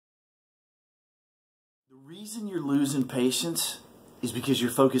The reason you're losing patients is because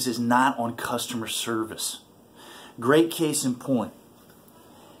your focus is not on customer service. Great case in point.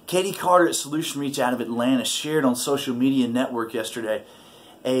 Katie Carter at Solution Reach out of Atlanta shared on social media network yesterday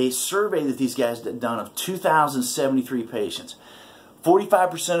a survey that these guys had done of 2,073 patients.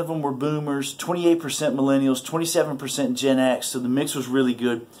 45% of them were boomers, 28% millennials, 27% Gen X, so the mix was really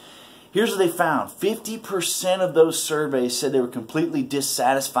good. Here's what they found. 50% of those surveys said they were completely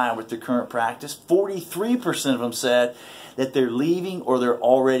dissatisfied with their current practice. 43% of them said that they're leaving or they're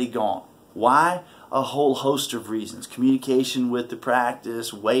already gone. Why? A whole host of reasons. Communication with the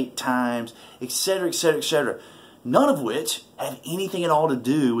practice, wait times, etc., etc., etc. None of which have anything at all to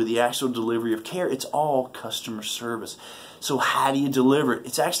do with the actual delivery of care. It's all customer service. So how do you deliver it?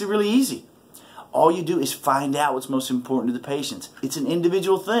 It's actually really easy. All you do is find out what's most important to the patients. It's an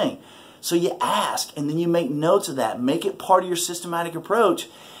individual thing. So you ask, and then you make notes of that. Make it part of your systematic approach.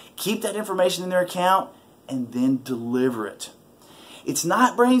 Keep that information in their account, and then deliver it. It's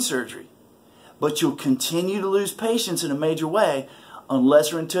not brain surgery, but you'll continue to lose patients in a major way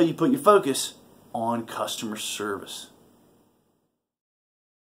unless or until you put your focus on customer service.